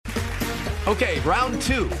Okay, round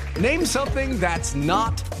two. Name something that's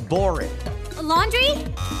not boring. A laundry?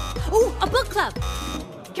 Ooh, a book club.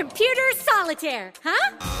 Computer solitaire,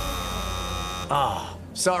 huh? Ah,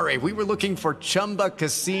 sorry, we were looking for Chumba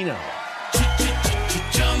Casino.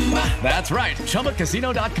 That's right.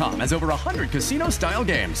 ChumbaCasino.com has over 100 casino-style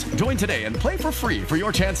games. Join today and play for free for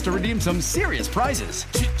your chance to redeem some serious prizes.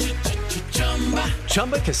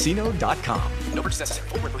 ChumbaCasino.com. No purchase necessary.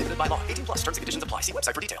 Void where prohibited by law. 18 plus. Terms and conditions apply. See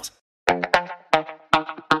website for details.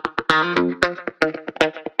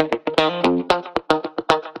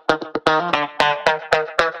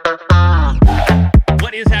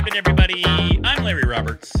 What is happening, everybody? I'm Larry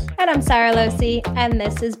Roberts. And I'm Sara, Lohse, and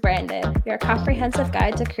this is Branded, your comprehensive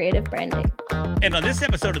guide to creative branding. And on this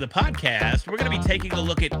episode of the podcast, we're going to be taking a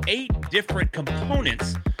look at 8 different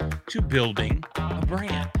components to building a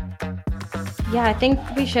brand. Yeah, I think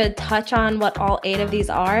we should touch on what all 8 of these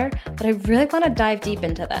are, but I really want to dive deep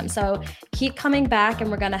into them. So keep coming back, and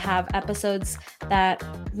we're going to have episodes that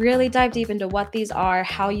really dive deep into what these are,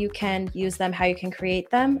 how you can use them, how you can create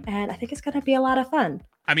them. And I think it's going to be a lot of fun.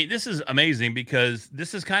 I mean, this is amazing because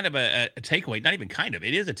this is kind of a takeaway, not even kind of,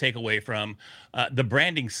 it is a takeaway from the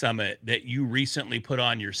branding summit that you recently put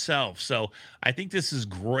on yourself. So I think this is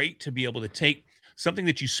great to be able to take something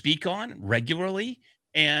that you speak on regularly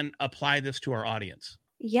and apply this to our audience.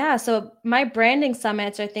 Yeah, so my branding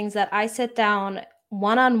summits are things that I sit down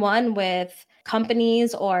one-on-one with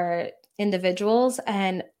companies or individuals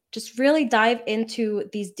and just really dive into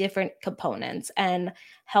these different components and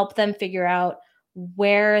help them figure out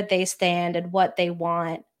where they stand and what they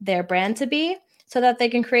want their brand to be so that they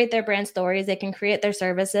can create their brand stories, they can create their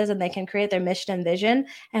services, and they can create their mission and vision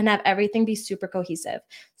and have everything be super cohesive.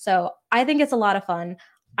 So I think it's a lot of fun.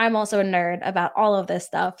 I'm also a nerd about all of this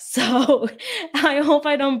stuff. So I hope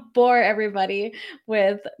I don't bore everybody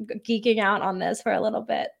with geeking out on this for a little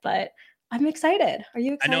bit, but I'm excited. Are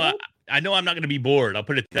you excited? I know I'm not going to be bored. I'll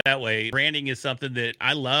put it that way. Branding is something that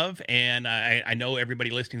I love, and I know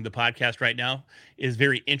everybody listening to the podcast right now is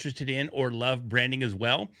very interested in or love branding as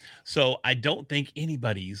well. So I don't think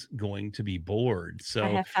anybody's going to be bored. So I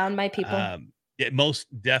have found my people. Yeah, most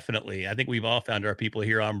definitely. I think we've all found our people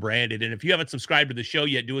here on Branded. And if you haven't subscribed to the show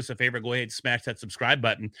yet, do us a favor. Go ahead and smash that subscribe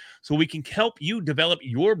button so we can help you develop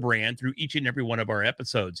your brand through each and every one of our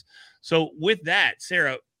episodes. So with that,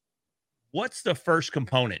 Sara, what's the first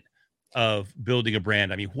component of building a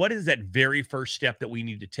brand? I mean, what is that very first step that we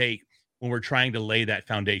need to take when we're trying to lay that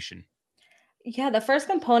foundation? Yeah, the first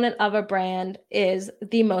component of a brand is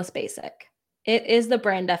the most basic. It is the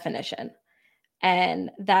brand definition. And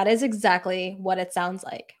that is exactly what it sounds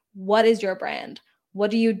like. What is your brand? What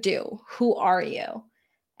do you do? Who are you?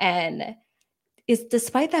 And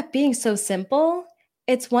despite that being so simple,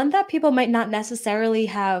 it's one that people might not necessarily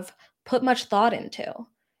have put much thought into.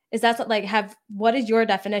 What is your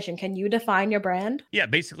definition? Can you define your brand? Yeah,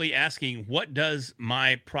 basically asking, what does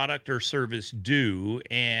my product or service do,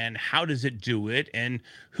 and how does it do it, and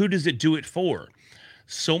who does it do it for?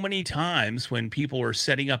 So many times when people are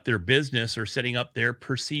setting up their business or setting up their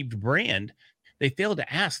perceived brand, they fail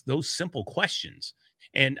to ask those simple questions.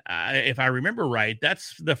 And if I remember right,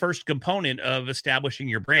 that's the first component of establishing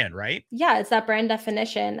your brand, right? Yeah, it's that brand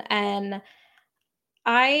definition. And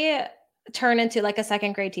I turn into like a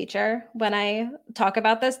second grade teacher when I talk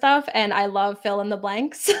about this stuff, and I love fill in the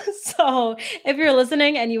blanks. So if you're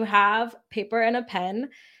listening and you have paper and a pen,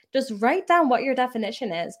 just write down what your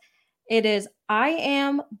definition is. It is, I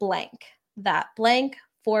am blank, that blank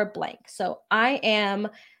for blank. So I am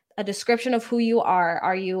a description of who you are.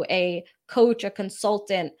 Are you a coach, a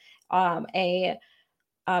consultant, a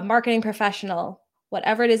marketing professional,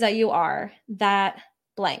 whatever it is that you are, that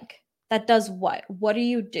blank. That does what? What do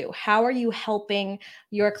you do? How are you helping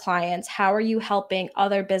your clients? How are you helping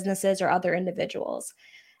other businesses or other individuals?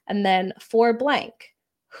 And then for blank,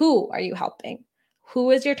 who are you helping?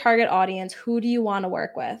 Who is your target audience? Who do you want to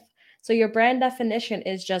work with? So your brand definition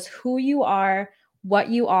is just who you are, what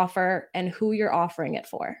you offer, and who you're offering it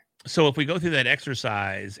for. So if we go through that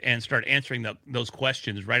exercise and start answering those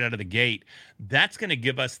questions right out of the gate, that's going to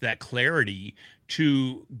give us that clarity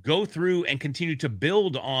to go through and continue to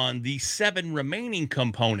build on the 7 remaining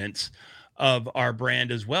components of our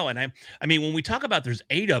brand as well. And I mean, when we talk about there's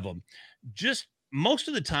 8 of them, just most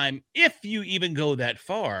of the time, if you even go that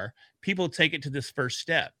far, people take it to this first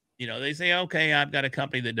step. You know, they say, okay, I've got a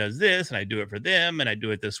company that does this and I do it for them and I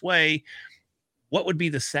do it this way. What would be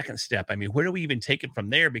the second step? I mean, where do we even take it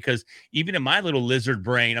from there? Because even in my little lizard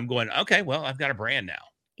brain, I'm going, okay, well, I've got a brand now.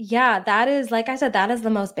 Yeah, that is, like I said, that is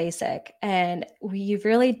the most basic. And we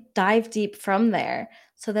really dive deep from there.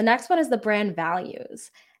 So the next one is the brand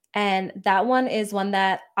values. And that one is one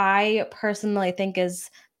that I personally think is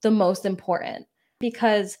the most important,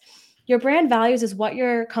 because your brand values is what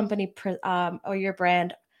your company or your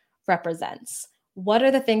brand represents. What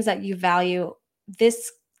are the things that you value?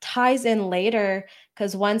 This ties in later,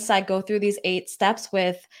 because once I go through these 8 steps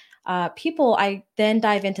with people, I then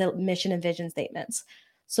dive into mission and vision statements.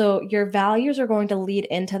 So your values are going to lead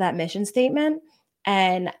into that mission statement.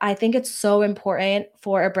 And I think it's so important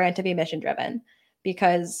for a brand to be mission driven,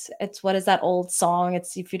 because it's, what is that old song?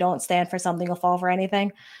 It's, if you don't stand for something, you'll fall for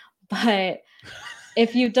anything. But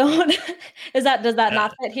if you don't, does that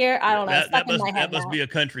not fit here? I don't know. It's stuck in my head that must now. be a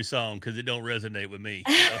country song, because it don't resonate with me.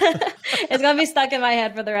 So. It's going to be stuck in my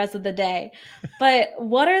head for the rest of the day. But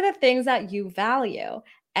what are the things that you value?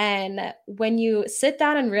 And when you sit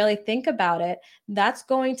down and really think about it, that's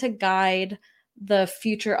going to guide the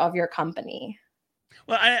future of your company.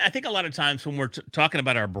 Well, I think a lot of times when we're talking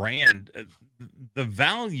about our brand, the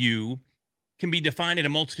value can be defined in a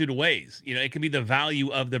multitude of ways. You know, it can be the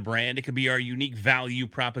value of the brand, it can be our unique value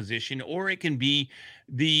proposition, or it can be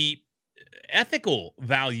the ethical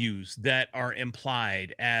values that are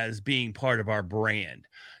implied as being part of our brand.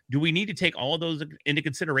 Do we need to take all of those into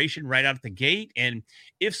consideration right out of the gate? And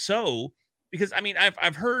if so, because I mean,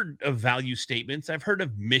 I've heard of value statements, I've heard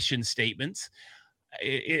of mission statements.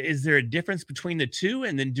 Is there a difference between the two?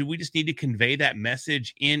 And then do we just need to convey that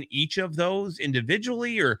message in each of those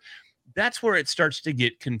individually? Or that's where it starts to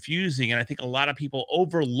get confusing. And I think a lot of people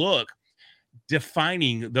overlook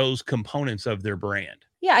defining those components of their brand.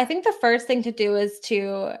 Yeah, I think the first thing to do is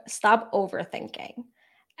to stop overthinking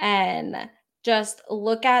and just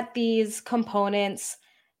look at these components.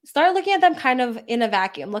 Start looking at them kind of in a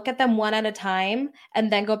vacuum. Look at them one at a time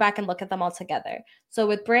and then go back and look at them all together. So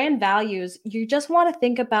with brand values, you just want to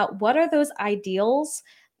think about, what are those ideals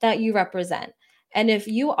that you represent? And if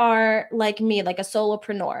you are like me, like a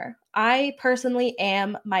solopreneur, I personally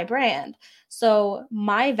am my brand. So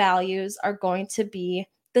my values are going to be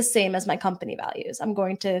the same as my company values. I'm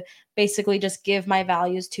going to basically just give my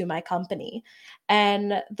values to my company.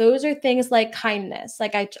 And those are things like kindness.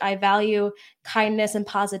 Like I value kindness and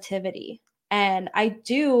positivity. And I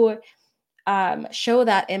do show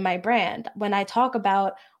that in my brand. When I talk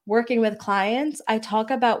about working with clients, I talk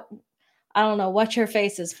about, I don't know what your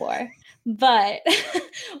face is for, but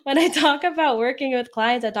when I talk about working with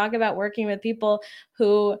clients, I talk about working with people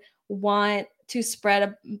who want to spread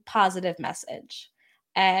a positive message.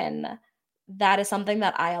 And that is something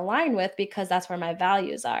that I align with, because that's where my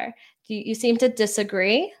values are. You seem to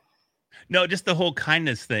disagree. No, just the whole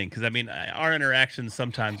kindness thing. Because I mean, our interactions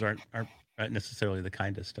sometimes aren't necessarily the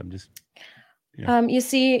kindest. I'm just, you know. You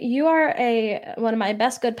see, you are one of my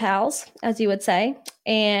best good pals, as you would say,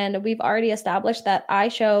 and we've already established that I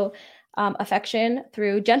show affection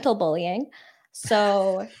through gentle bullying.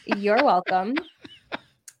 So you're welcome.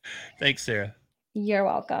 Thanks, Sarah. You're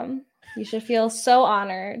welcome. You should feel so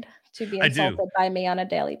honored to be I do. insulted by me on a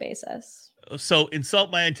daily basis. So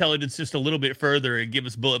insult my intelligence just a little bit further and give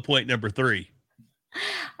us bullet point number 3.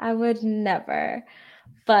 I would never,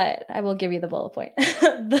 but I will give you the bullet point.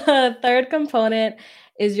 The third component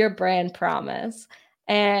is your brand promise.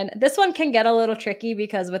 And this one can get a little tricky,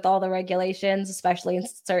 because with all the regulations, especially in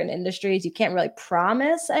certain industries, you can't really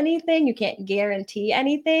promise anything. You can't guarantee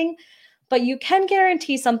anything, but you can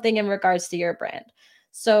guarantee something in regards to your brand.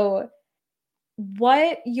 So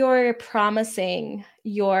what you're promising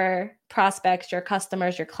your prospects, your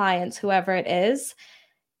customers, your clients, whoever it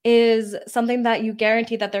is something that you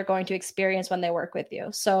guarantee that they're going to experience when they work with you.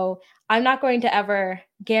 So I'm not going to ever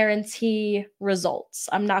guarantee results.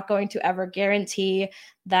 I'm not going to ever guarantee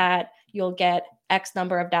that you'll get X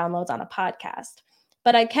number of downloads on a podcast.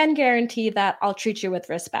 But I can guarantee that I'll treat you with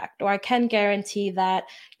respect, or I can guarantee that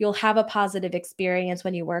you'll have a positive experience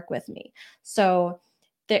when you work with me. So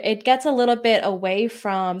it gets a little bit away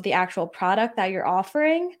from the actual product that you're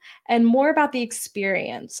offering and more about the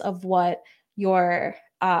experience of what you're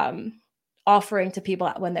offering to people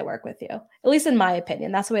when they work with you. At least in my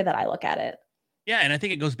opinion, that's the way that I look at it. Yeah, and I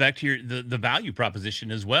think it goes back to the value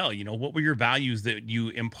proposition as well. You know, what were your values that you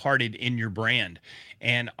imparted in your brand?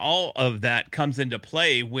 And all of that comes into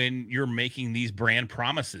play when you're making these brand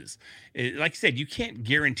promises. Like I said, you can't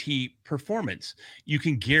guarantee performance. You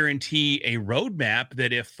can guarantee a roadmap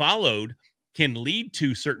that, if followed, can lead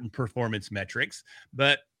to certain performance metrics,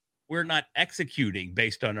 but we're not executing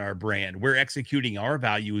based on our brand. We're executing our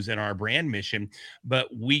values and our brand mission, but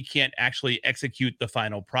we can't actually execute the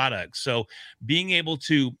final product. So being able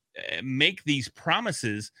to make these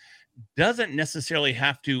promises doesn't necessarily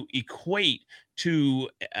have to equate to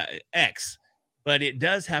X. but it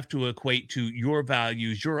does have to equate to your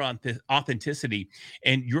values, your authenticity,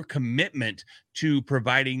 and your commitment to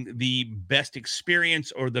providing the best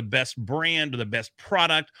experience or the best brand or the best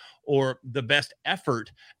product or the best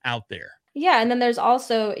effort out there. Yeah, and then there's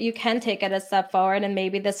also you can take it a step forward and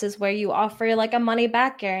maybe this is where you offer like a money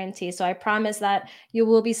back guarantee. So I promise that you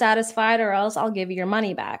will be satisfied or else I'll give you your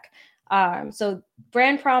money back. So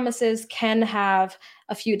brand promises can have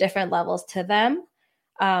a few different levels to them.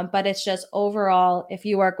 But it's just overall, if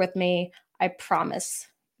you work with me, I promise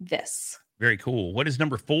this. Very cool. What is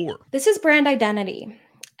number 4? This is brand identity.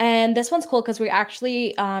 And this one's cool because we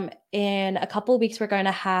actually, in a couple of weeks, we're going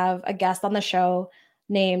to have a guest on the show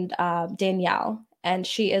named Danielle. And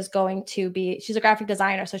she is going to be, she's a graphic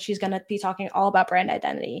designer. So she's going to be talking all about brand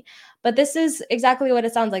identity. But this is exactly what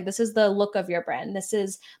it sounds like. This is the look of your brand. This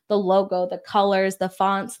is the logo, the colors, the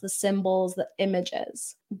fonts, the symbols, the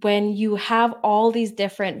images. When you have all these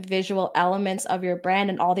different visual elements of your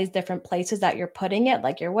brand and all these different places that you're putting it,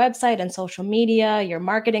 like your website and social media, your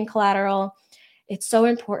marketing collateral, it's so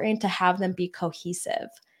important to have them be cohesive.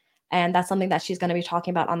 And that's something that she's going to be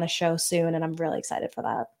talking about on the show soon. And I'm really excited for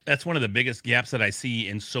that. That's one of the biggest gaps that I see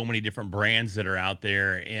in so many different brands that are out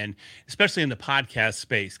there. And especially in the podcast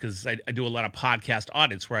space, because I do a lot of podcast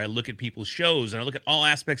audits where I look at people's shows and I look at all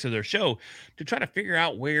aspects of their show to try to figure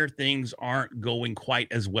out where things aren't going quite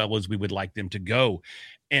as well as we would like them to go.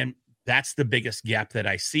 And that's the biggest gap that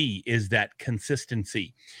I see is that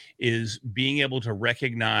consistency, is being able to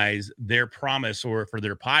recognize their promise or for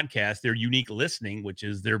their podcast, their unique listening, which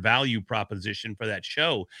is their value proposition for that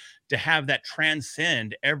show, to have that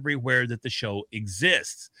transcend everywhere that the show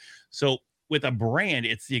exists. So with a brand,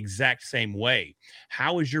 it's the exact same way.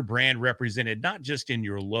 How is your brand represented, not just in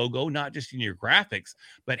your logo, not just in your graphics,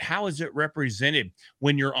 but how is it represented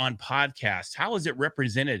when you're on podcasts? How is it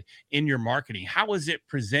represented in your marketing? How is it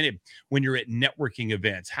presented when you're at networking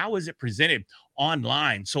events? How is it presented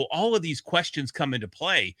online? So all of these questions come into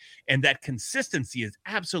play, and that consistency is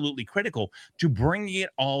absolutely critical to bringing it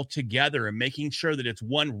all together and making sure that it's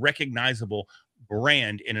one recognizable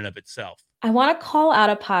brand in and of itself. I want to call out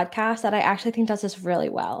a podcast that I actually think does this really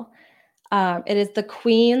well. It is the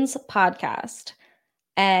Queen's podcast,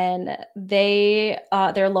 and they're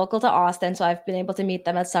local to Austin, so I've been able to meet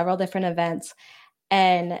them at several different events,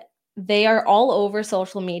 and they are all over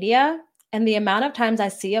social media. And the amount of times I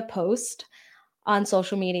see a post on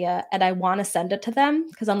social media and I want to send it to them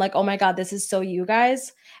because I'm like, oh my God, this is so you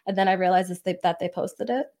guys, and then I realize that they posted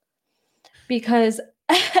it because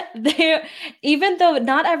they, even though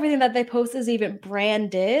not everything that they post is even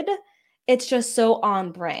branded, it's just so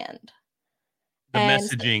on brand. The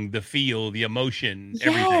messaging, the feel, the emotion,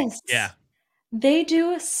 everything. Yes, Yeah. they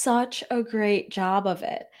do such a great job of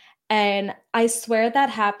it. And I swear that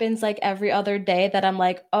happens like every other day that I'm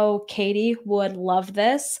like, oh, Katie would love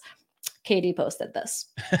this. Katie posted this.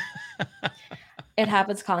 It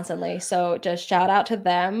happens constantly. So just shout out to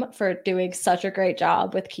them for doing such a great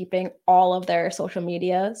job with keeping all of their social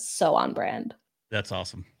media so on brand. That's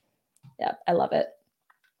awesome. Yeah, I love it.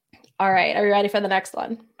 All right. Are you ready for the next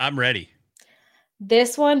one? I'm ready.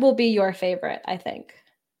 This one will be your favorite, I think.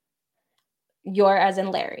 Your as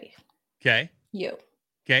in Larry. Okay. You.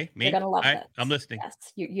 Okay. Me. You're gonna love it. this. I'm listening.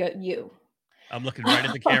 Yes. You. I'm looking right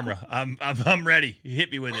at the camera. I'm ready.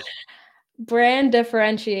 Hit me with it. Brand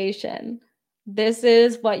differentiation. This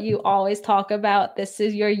is what you always talk about. This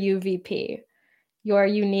is your UVP, your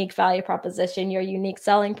unique value proposition, your unique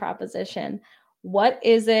selling proposition. What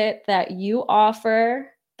is it that you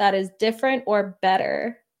offer that is different or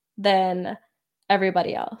better than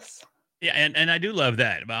everybody else? Yeah, and I do love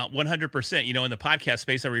that about 100%. In the podcast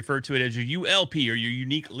space, I refer to it as your ULP or your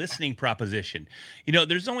unique listening proposition.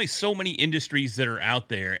 There's only so many industries that are out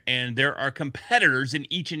there, and there are competitors in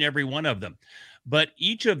each and every one of them. But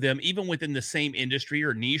each of them, even within the same industry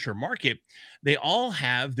or niche or market, they all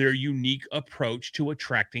have their unique approach to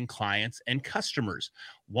attracting clients and customers.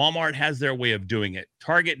 Walmart has their way of doing it.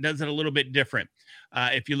 Target does it a little bit different.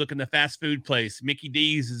 If you look in the fast food place, Mickey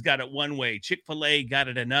D's has got it one way, Chick-fil-A got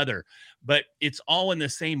it another, but it's all in the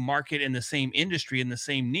same market, in the same industry, in the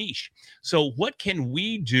same niche. So what can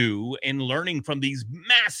we do in learning from these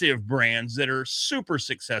massive brands that are super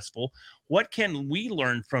successful? What can we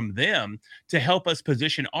learn from them to help us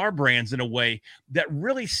position our brands in a way that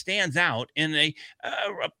really stands out in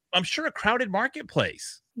I'm sure, a crowded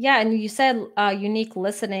marketplace? Yeah, and you said unique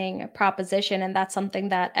listening proposition, and that's something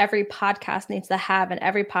that every podcast needs to have, and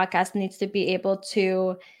every podcast needs to be able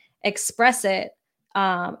to express it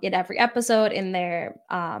in every episode, in their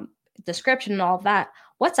description and all of that.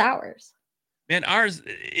 What's ours? Man, ours,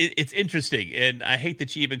 it's interesting. And I hate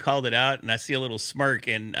that you even called it out. And I see a little smirk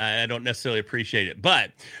and I don't necessarily appreciate it.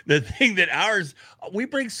 But the thing that ours, we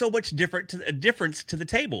bring so much difference to the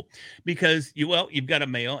table because you've got a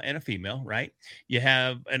male and a female, right? You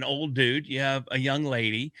have an old dude, you have a young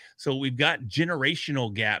lady. So we've got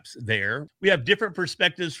generational gaps there. We have different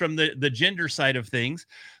perspectives from the gender side of things.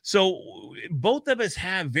 So both of us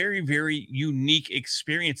have very, very unique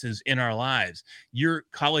experiences in our lives. You're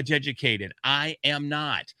college educated. I am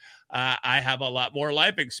not. I have a lot more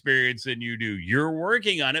life experience than you do. You're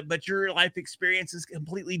working on it, but your life experience is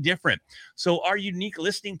completely different. So, our unique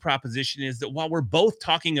listening proposition is that while we're both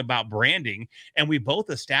talking about branding and we both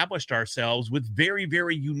established ourselves with very,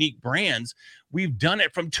 very unique brands, we've done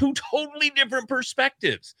it from two totally different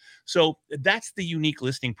perspectives. So, that's the unique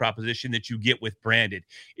listening proposition that you get with branded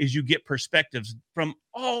is you get perspectives from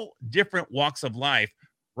all different walks of life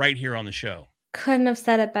right here on the show. Couldn't have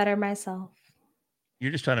said it better myself.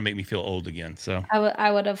 You're just trying to make me feel old again. So I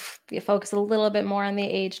would have focused a little bit more on the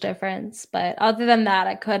age difference, but other than that,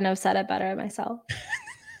 I couldn't have said it better myself.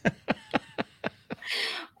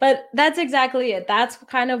 But that's exactly it. That's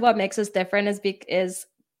kind of what makes us different is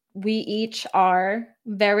we each are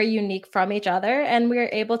very unique from each other, and we're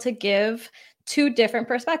able to give two different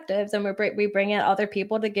perspectives, and we bring in other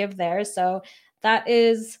people to give theirs. So that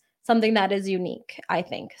is something that is unique, I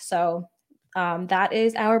think. So that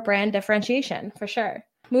is our brand differentiation for sure.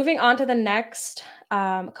 Moving on to the next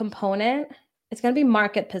component, it's going to be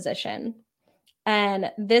market position.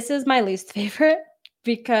 And this is my least favorite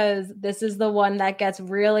because this is the one that gets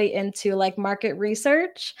really into like market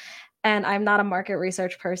research. And I'm not a market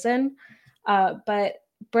research person. But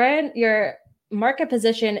your market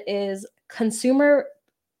position is consumer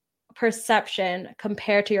perception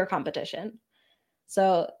compared to your competition.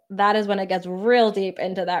 So that is when it gets real deep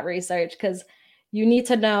into that research because you need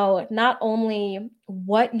to know not only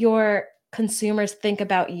what your consumers think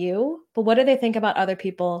about you, but what do they think about other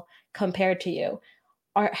people compared to you?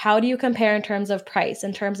 Or how do you compare in terms of price,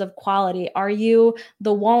 in terms of quality? Are you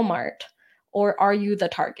the Walmart or are you the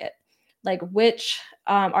Target? Like which,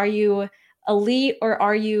 are you elite or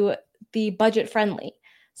are you the budget friendly?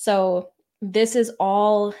 So this is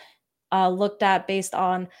all looked at based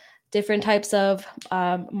on different types of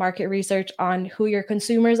market research on who your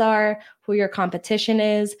consumers are, who your competition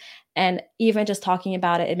is, and even just talking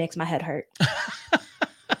about it, it makes my head hurt.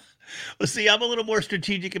 Well, see, I'm a little more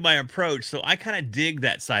strategic in my approach, so I kind of dig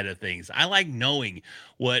that side of things. I like knowing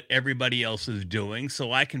what everybody else is doing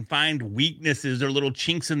so I can find weaknesses or little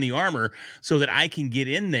chinks in the armor so that I can get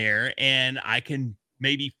in there and I can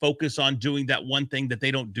maybe focus on doing that one thing that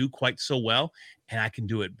they don't do quite so well, and I can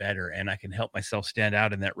do it better, and I can help myself stand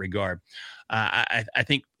out in that regard. I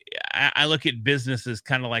think I look at business as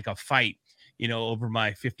kind of like a fight. Over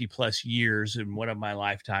my 50 plus years in one of my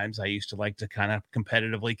lifetimes, I used to like to kind of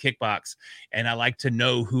competitively kickbox, and I like to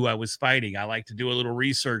know who I was fighting. I like to do a little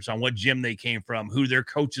research on what gym they came from, who their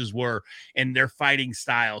coaches were, and their fighting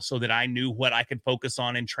style so that I knew what I could focus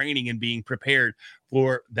on in training and being prepared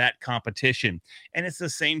for that competition. And it's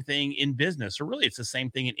the same thing in business, or really it's the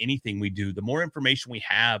same thing in anything we do. The more information we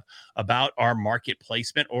have about our market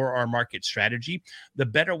placement or our market strategy, the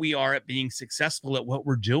better we are at being successful at what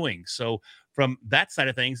we're doing. So from that side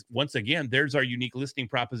of things, once again, there's our unique listening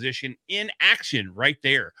proposition in action right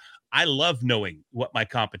there. I love knowing what my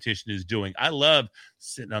competition is doing. I love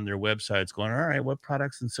sitting on their websites going, all right, what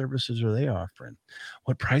products and services are they offering?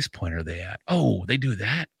 What price point are they at? Oh, they do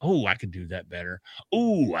that. Oh, I could do that better.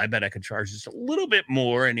 Oh, I bet I could charge just a little bit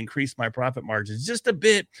more and increase my profit margins just a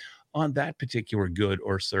bit on that particular good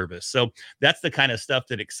or service. So that's the kind of stuff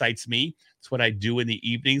that excites me. It's what I do in the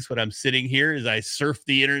evenings when I'm sitting here is I surf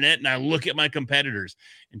the internet and I look at my competitors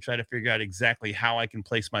and try to figure out exactly how I can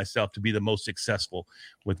place myself to be the most successful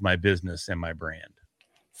with my business and my brand.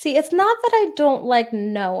 See, it's not that I don't like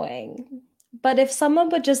knowing, but if someone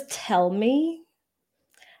would just tell me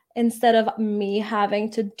instead of me having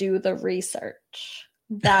to do the research,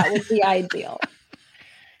 that would be ideal.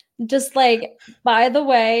 Just like, by the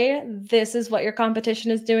way, this is what your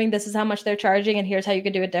competition is doing. This is how much they're charging. And here's how you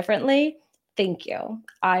could do it differently. Thank you.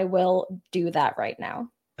 I will do that right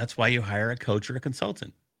now. That's why you hire a coach or a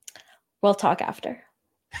consultant. We'll talk after.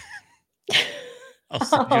 I'll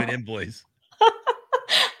send you an invoice.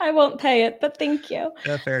 I won't pay it, but thank you.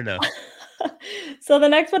 Yeah, fair enough. So the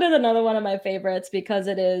next one is another one of my favorites because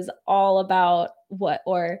it is all about what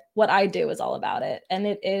I do is all about it. And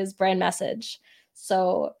it is brand message.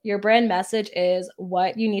 So your brand message is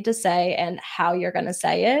what you need to say and how you're going to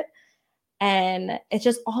say it. And it's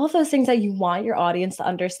just all of those things that you want your audience to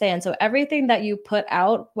understand. So everything that you put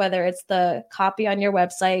out, whether it's the copy on your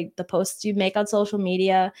website, the posts you make on social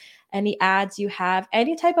media, any ads you have,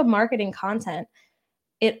 any type of marketing content,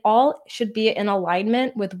 it all should be in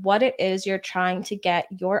alignment with what it is you're trying to get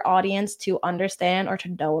your audience to understand or to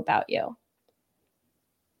know about you.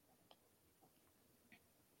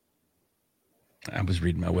 I was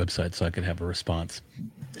reading my website so I could have a response.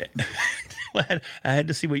 I had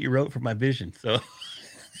to see what you wrote for my vision. So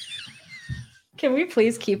can we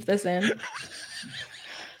please keep this in?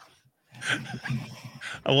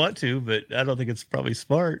 I want to, but I don't think it's probably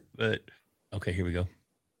smart. But okay, here we go.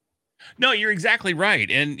 No, you're exactly right.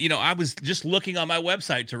 And, I was just looking on my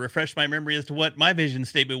website to refresh my memory as to what my vision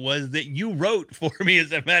statement was that you wrote for me,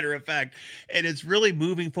 as a matter of fact. And it's really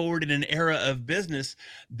moving forward in an era of business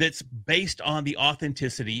that's based on the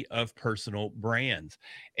authenticity of personal brands.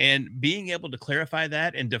 And being able to clarify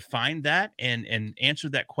that and define that and answer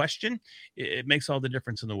that question, it makes all the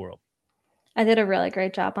difference in the world. I did a really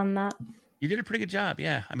great job on that. You did a pretty good job.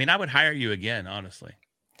 Yeah. I mean, I would hire you again, honestly.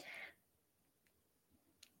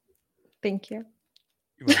 Thank you.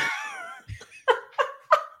 Where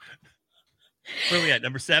are we at?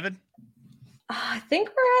 Number 7? I think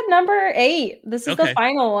we're at number 8. This is the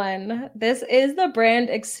final one. This is the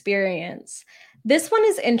brand experience. This one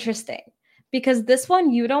is interesting because this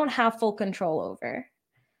one you don't have full control over.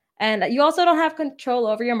 And you also don't have control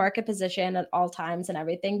over your market position at all times and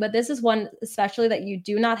everything. But this is one especially that you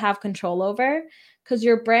do not have control over because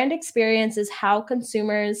your brand experience is how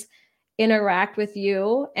consumers interact with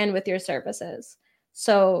you and with your services.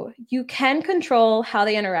 So you can control how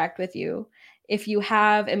they interact with you. If you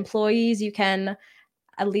have employees, you can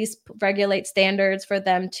at least regulate standards for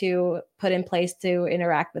them to put in place to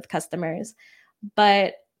interact with customers.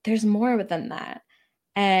 But there's more than that.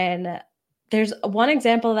 And there's one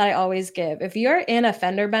example that I always give. If you're in a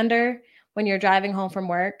fender bender when you're driving home from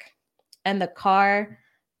work and the car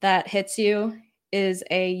that hits you is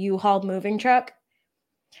a U-Haul moving truck,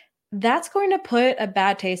 that's going to put a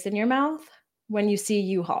bad taste in your mouth when you see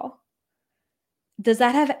U-Haul. Does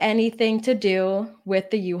that have anything to do with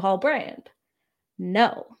the U-Haul brand?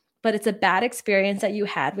 No, but it's a bad experience that you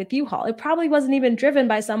had with U-Haul. It probably wasn't even driven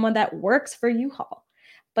by someone that works for U-Haul,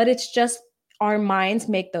 but it's just our minds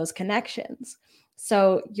make those connections.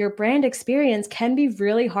 So your brand experience can be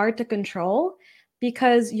really hard to control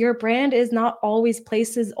because your brand is not always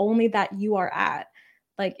places only that you are at.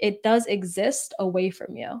 Like it does exist away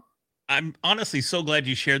from you. I'm honestly so glad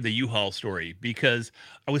you shared the U-Haul story because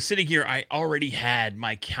I was sitting here. I already had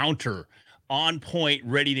my counter on point,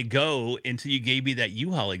 ready to go until you gave me that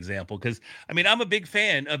U-Haul example. Because I mean, I'm a big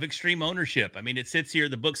fan of extreme ownership. I mean, it sits here,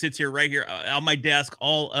 the book sits here right here on my desk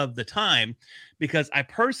all of the time because I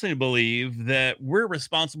personally believe that we're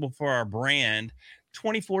responsible for our brand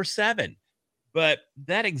 24/7. But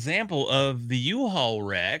that example of the U-Haul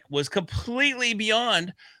wreck was completely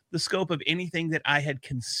beyond the scope of anything that I had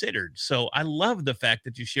considered. So I love the fact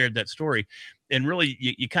that you shared that story and really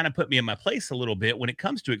you kind of put me in my place a little bit when it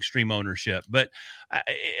comes to extreme ownership. But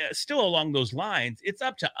still along those lines, it's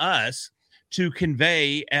up to us to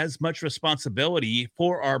convey as much responsibility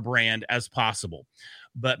for our brand as possible.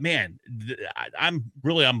 But man, I'm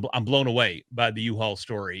blown away by the U-Haul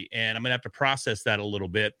story, and I'm gonna have to process that a little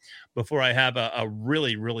bit before I have a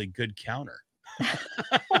really, really good counter.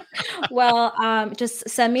 Well, just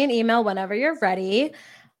send me an email whenever you're ready.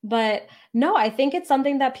 But no, I think it's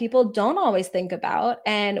something that people don't always think about.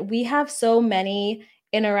 And we have so many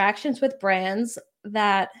interactions with brands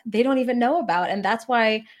that they don't even know about. And that's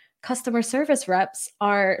why customer service reps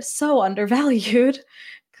are so undervalued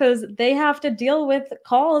because they have to deal with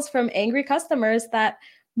calls from angry customers that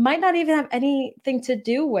might not even have anything to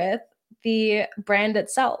do with the brand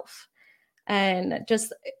itself. And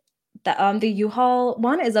just the U-Haul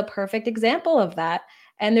one is a perfect example of that.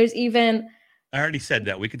 And there's even... I already said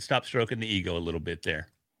that. We could stop stroking the ego a little bit there.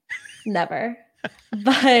 Never.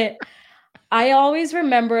 But I always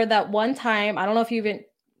remember that one time, I don't know if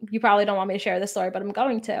you probably don't want me to share this story, but I'm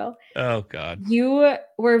going to. Oh, God. You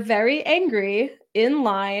were very angry in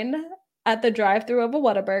line at the drive-thru of a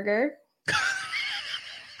Whataburger.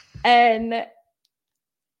 And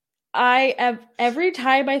every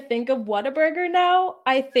time I think of Whataburger now,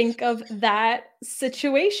 I think of that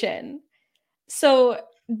situation. So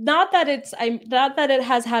not that it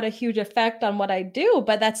has had a huge effect on what I do,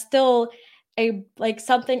 but that's still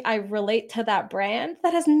something I relate to that brand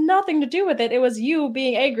that has nothing to do with it. It was you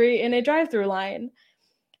being angry in a drive-thru line.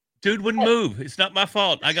 Dude wouldn't move. It's not my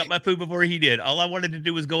fault. I got my food before he did. All I wanted to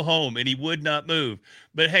do was go home, and he would not move.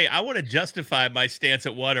 But hey, I want to justify my stance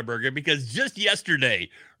at Whataburger because just yesterday,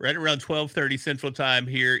 right around 12:30 Central Time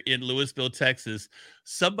here in Lewisville, Texas,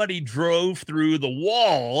 somebody drove through the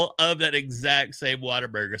wall of that exact same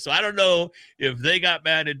Whataburger. So I don't know if they got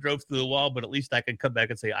mad and drove through the wall, but at least I can come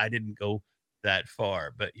back and say I didn't go that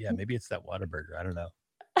far. But yeah, maybe it's that Whataburger. I don't know.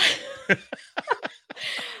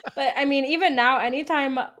 But I mean, even now,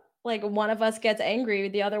 anytime like one of us gets angry,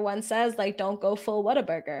 the other one says like, "Don't go full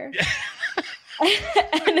Whataburger."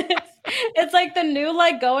 And it's like the new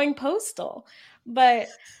like going postal. But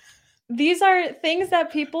these are things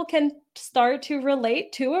that people can start to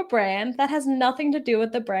relate to a brand that has nothing to do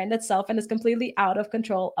with the brand itself and is completely out of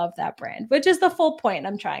control of that brand, which is the full point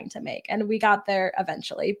I'm trying to make. And we got there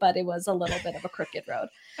eventually, but it was a little bit of a crooked road.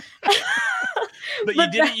 But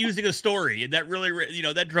you did it using a story, and that really,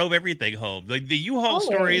 that drove everything home. Like the U-Haul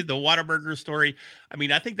story, the Whataburger story. I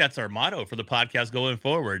mean, I think that's our motto for the podcast going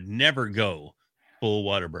forward. Never go full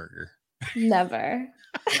Whataburger. Never.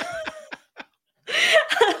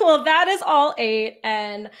 Well, that is all 8,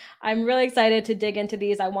 and I'm really excited to dig into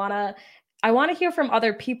these. I want to hear from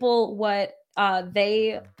other people what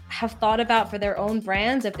they have thought about for their own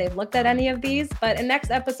brands, if they've looked at any of these. But in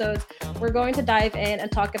next episodes, we're going to dive in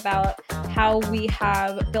and talk about how we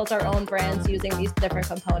have built our own brands using these different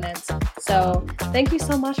components. So thank you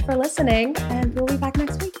so much for listening, and we'll be back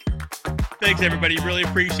next week. Thanks, everybody. Really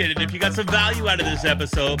appreciate it. If you got some value out of this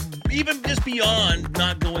episode, even just beyond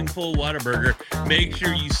not going full Whataburger, make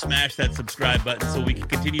sure you smash that subscribe button so we can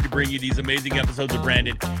continue to bring you these amazing episodes of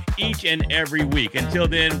Branded each and every week. Until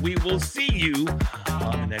then, we will see you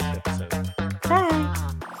on the next episode. Bye.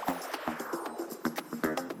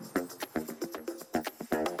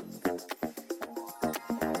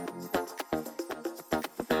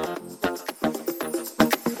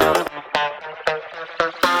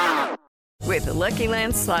 With the Lucky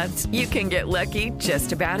Land Slots, you can get lucky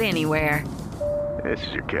just about anywhere. This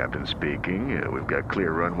is your captain speaking. We've got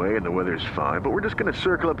clear runway and the weather's fine, but we're just going to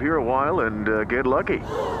circle up here a while and get lucky.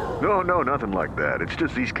 No, nothing like that. It's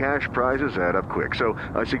just these cash prizes add up quick. So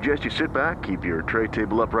I suggest you sit back, keep your tray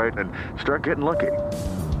table upright, and start getting lucky.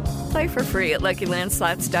 Play for free at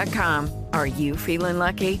LuckyLandSlots.com. Are you feeling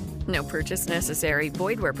lucky? No purchase necessary.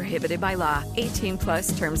 Void where prohibited by law.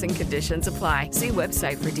 18+ terms and conditions apply. See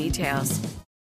website for details.